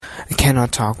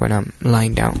cannot talk when I'm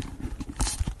lying down.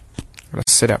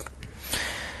 Let's sit up.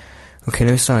 Okay,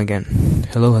 let me start again.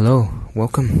 Hello,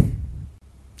 welcome.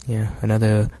 Yeah,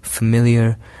 another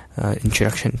familiar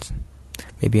introduction.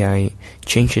 Maybe I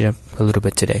changed it up a little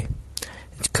bit today.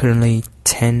 It's currently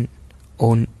 10:08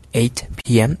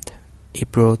 p.m.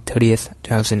 April 30th,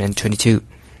 2022.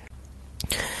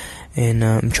 And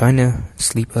I'm trying to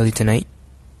sleep early tonight.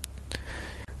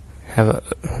 Have a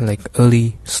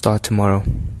early start tomorrow.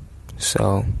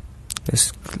 So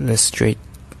let's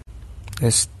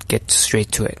get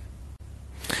straight to it.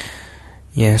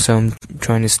 Yeah, so I'm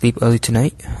trying to sleep early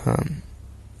tonight.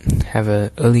 Have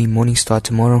a early morning start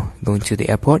tomorrow. Going to the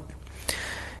airport.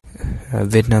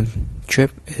 Vietnam trip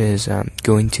is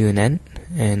going to an end,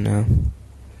 and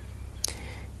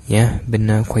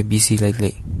been quite busy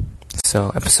lately.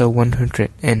 So episode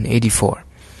 184,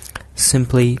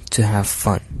 simply to have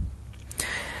fun.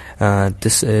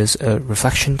 This is a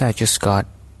reflection that I just got,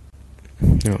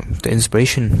 the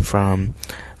inspiration from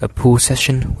a pool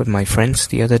session with my friends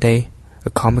the other day, a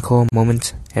comical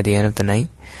moment at the end of the night,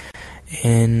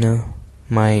 and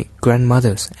my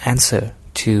grandmother's answer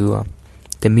to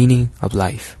the meaning of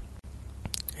life.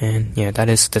 And that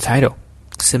is the title,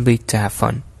 simply to have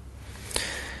fun.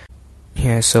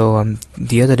 So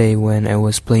the other day when I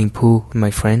was playing pool with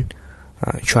my friend,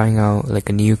 trying out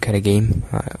a new kind of game,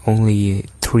 only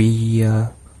 3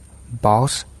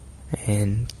 balls,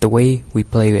 and the way we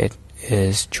play it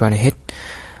is trying to hit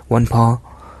one ball,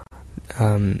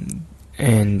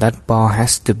 and that ball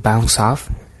has to bounce off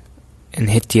and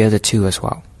hit the other 2 as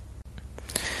well.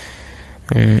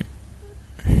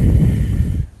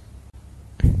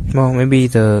 Well, maybe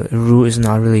the rule is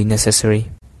not really necessary,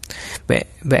 but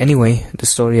anyway, the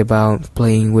story about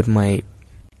playing with my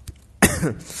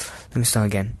let me start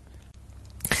again.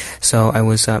 So I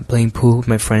was playing pool with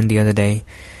my friend the other day,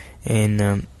 and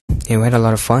we had a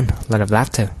lot of fun, a lot of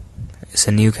laughter. It's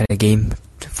a new kind of game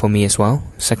for me as well.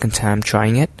 Second time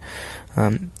trying it.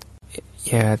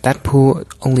 That pool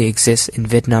only exists in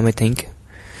Vietnam, I think,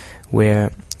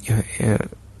 where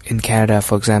in Canada,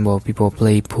 for example, people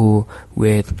play pool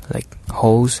with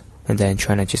holes and then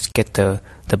trying to just get the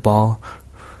ball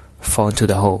fall into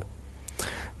the hole.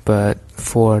 But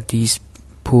for these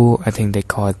pool, I think they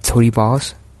call it 3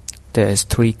 balls. There's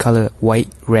 3 color, white,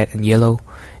 red, and yellow,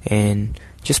 and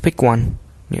just pick one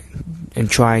and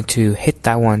try to hit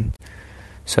that one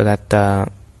so that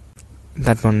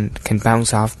that one can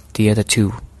bounce off the other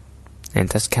 2, and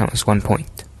that's count as 1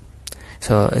 point.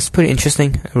 So it's pretty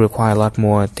interesting. It requires a lot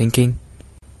more thinking.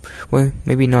 Well,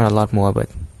 maybe not a lot more, but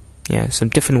some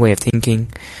different way of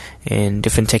thinking and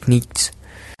different techniques.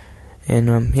 And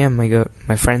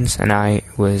my friends and I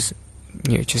was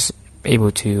just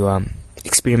able to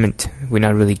experiment. We're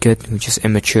not really good. We're just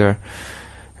immature,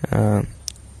 and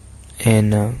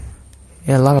a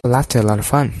lot of laughter, a lot of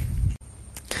fun.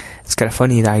 It's kind of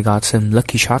funny that I got some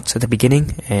lucky shots at the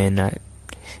beginning, and I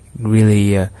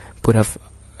really put up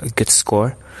a good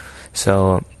score.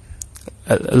 So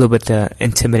a little bit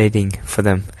intimidating for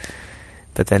them.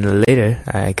 But then later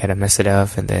I kind of messed it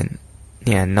up, and then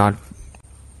not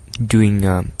doing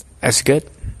as good.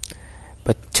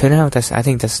 But turn out I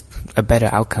think that's a better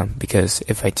outcome, because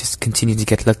if I just continue to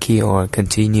get lucky or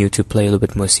continue to play a little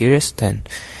bit more serious, then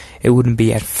it wouldn't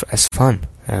be as fun.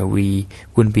 We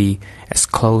wouldn't be as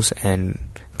close and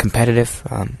competitive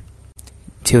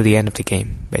till the end of the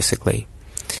game, basically.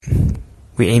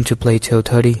 We aim to play till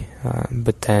 30,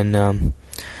 but then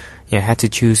had to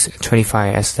choose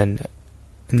 25 as the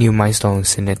new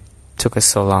milestones, and it took us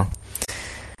so long.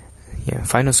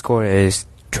 Final score is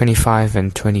 25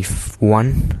 and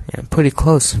 21, pretty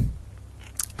close.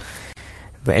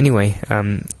 But anyway,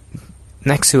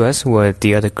 next to us were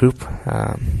the other group,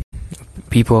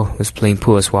 people who was playing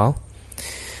pool as well.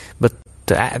 But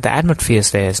the atmosphere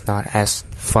there is not as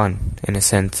fun, in a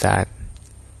sense that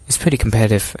it's pretty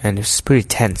competitive and it's pretty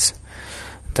tense.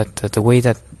 That the way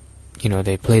that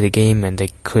they play the game and they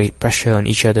create pressure on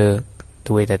each other,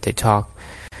 the way that they talk,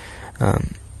 I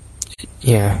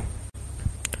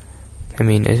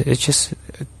mean, it's just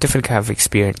a different kind of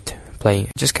experience playing.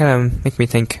 It just kind of make me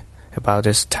think about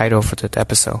this title for the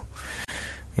episode.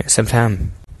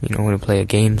 Sometimes, when you play a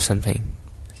game, something,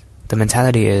 the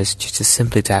mentality is just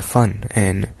simply to have fun,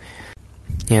 and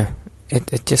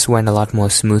it just went a lot more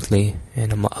smoothly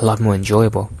and a lot more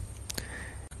enjoyable.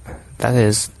 That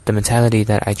is the mentality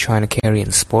that I try to carry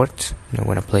in sports.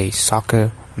 When I play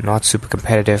soccer, I'm not super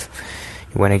competitive.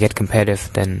 When I get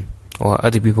competitive, then, or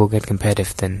other people get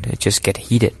competitive, then it just get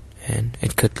heated, and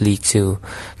it could lead to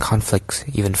conflicts,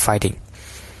 even fighting.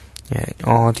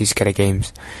 All these kind of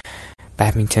games.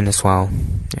 Badminton as well.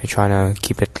 I try to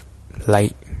keep it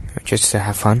light, just to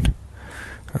have fun.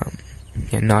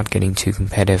 Not getting too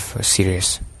competitive or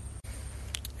serious.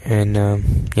 And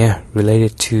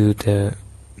related to the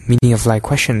meaning of life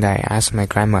question that I asked my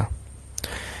grandma.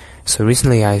 So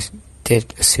recently I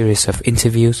did a series of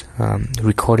interviews,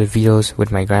 recorded videos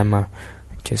with my grandma,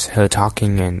 just her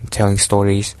talking and telling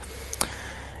stories.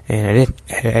 And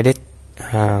I did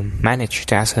manage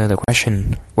to ask her the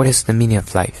question, what is the meaning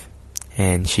of life?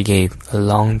 And she gave a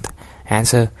long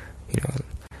answer,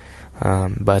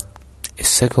 but it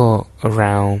circled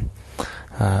around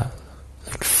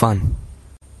like fun.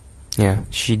 Yeah,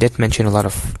 she did mention a lot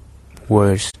of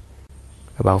words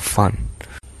about fun.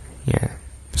 Yeah,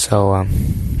 so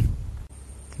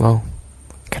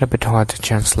kind of a bit hard to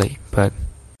translate, but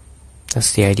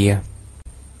that's the idea.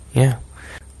 Yeah,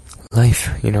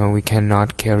 life, we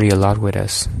cannot carry a lot with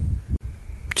us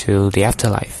to the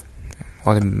afterlife,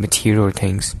 all the material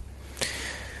things.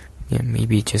 Yeah,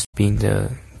 maybe just being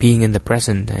in the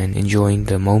present and enjoying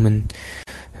the moment,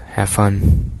 have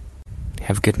fun,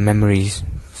 have good memories,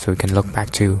 so we can look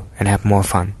back to and have more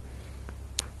fun.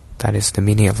 That is the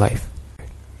meaning of life.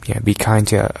 Yeah, be kind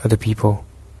to other people,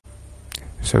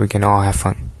 so we can all have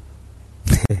fun.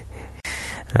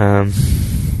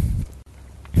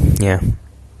 Yeah.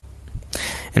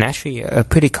 And actually, a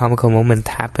pretty comical moment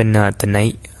happened the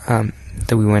night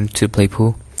that we went to play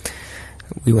pool.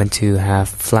 We went to have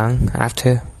flan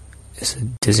after. It's a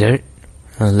dessert,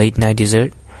 a late night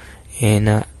dessert.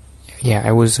 And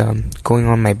I was going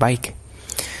on my bike.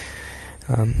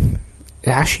 It's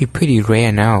actually pretty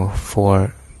rare now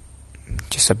for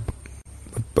just a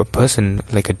person,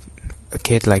 like a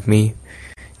kid like me,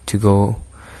 to go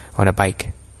on a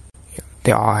bike.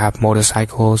 They all have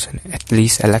motorcycles and at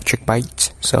least electric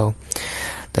bikes, so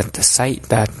that the sight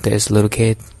that there's a little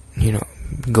kid,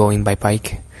 going by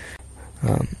bike.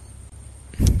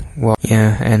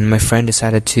 And my friend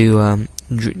decided to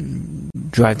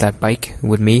drive that bike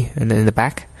with me in the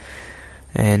back,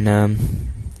 and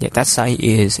that sight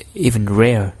is even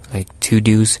rare. Like two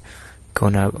dudes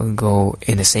gonna go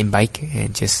in the same bike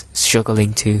and just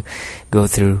struggling to go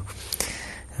through.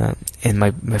 And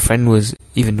my friend was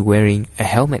even wearing a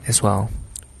helmet as well,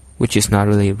 which is not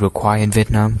really required in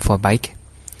Vietnam for a bike.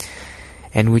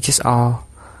 And we just all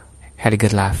had a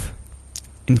good laugh,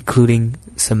 including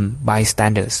some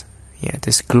bystanders. Yeah,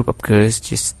 this group of girls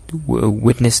just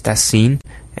witnessed that scene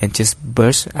and just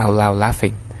burst out loud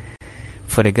laughing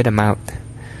for a good amount.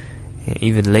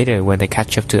 Even later when they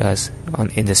catch up to us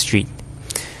in the street.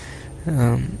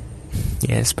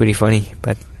 It's pretty funny,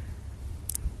 but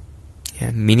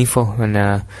meaningful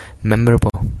and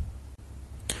memorable.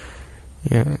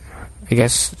 Yeah, I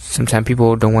guess sometimes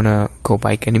people don't want to go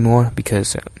bike anymore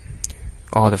because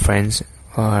all the friends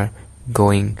are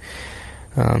going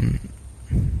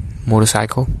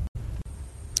motorcycle.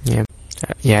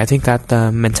 I think that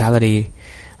the mentality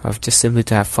of just simply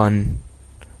to have fun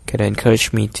kind of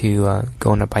encouraged me to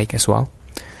go on a bike as well.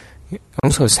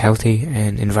 Also, it's healthy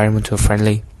and environmental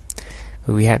friendly.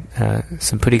 We had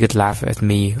some pretty good laugh at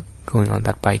me going on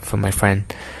that bike for my friend.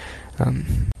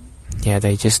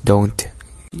 They just don't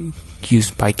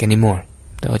use bike anymore.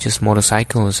 They're just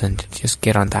motorcycles and just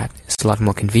get on that. It's a lot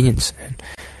more convenient and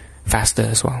faster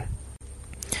as well.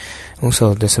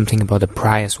 Also, there's something about the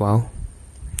pride as well.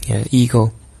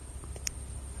 Ego.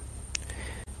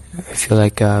 I feel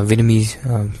like Vietnamese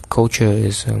culture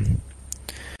is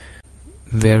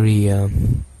very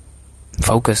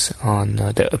focused on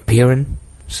the appearance.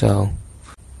 So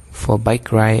for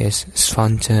bike ride, it's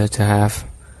fun to have,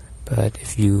 but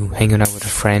if you hang out with a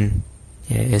friend,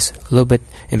 it's a little bit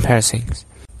embarrassing.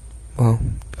 Well,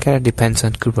 kind of depends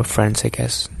on group of friends, I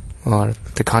guess, or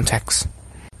the context.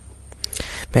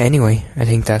 But anyway, I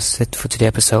think that's it for today's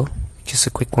episode. Just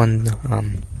a quick one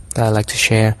that I'd like to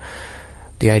share.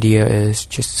 The idea is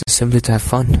just simply to have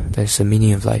fun. There's the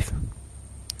meaning of life.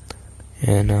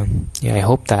 And I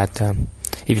hope that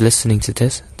if you're listening to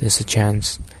this, there's a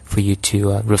chance for you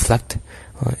to reflect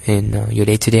in your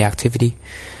day-to-day activity.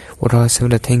 What are some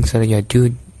of the things that you are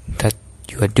doing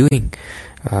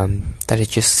that is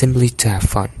just simply to have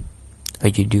fun? Are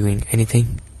you doing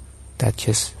anything that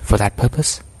just for that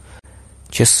purpose,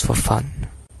 just for fun?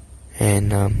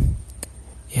 And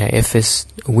if it's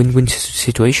win-win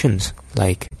situations,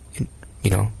 like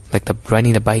like the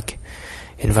riding the bike,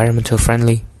 environmental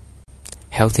friendly,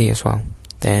 healthy as well,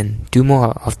 then do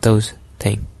more of those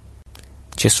things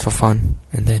just for fun,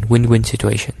 and then win-win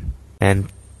situation. And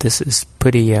this is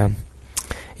pretty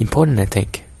important, I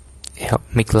think. It help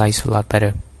make life a lot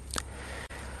better,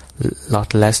 a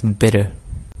lot less bitter,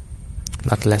 a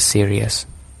lot less serious.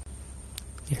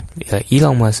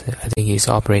 Elon Musk, I think he's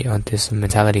operate on this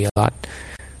mentality a lot.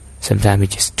 Sometimes he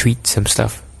just tweets some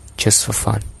stuff just for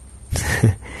fun.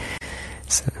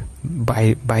 So,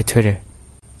 buy Twitter.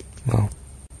 Well,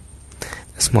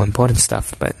 that's more important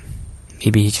stuff, but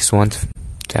maybe he just wants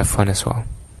to have fun as well.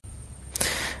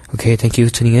 Okay, thank you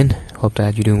for tuning in. Hope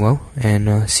that you're doing well,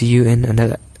 and see you in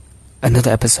another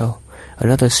episode,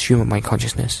 another stream of my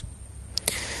consciousness.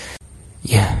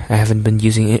 Yeah, I haven't been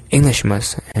using English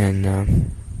much, and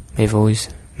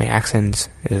my accent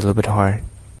is a little bit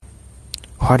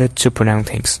harder to pronounce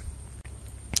things.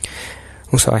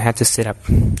 Also, I had to sit up.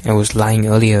 I was lying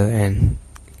earlier and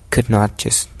could not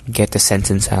just get the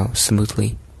sentence out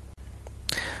smoothly.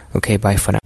 Okay, bye for now.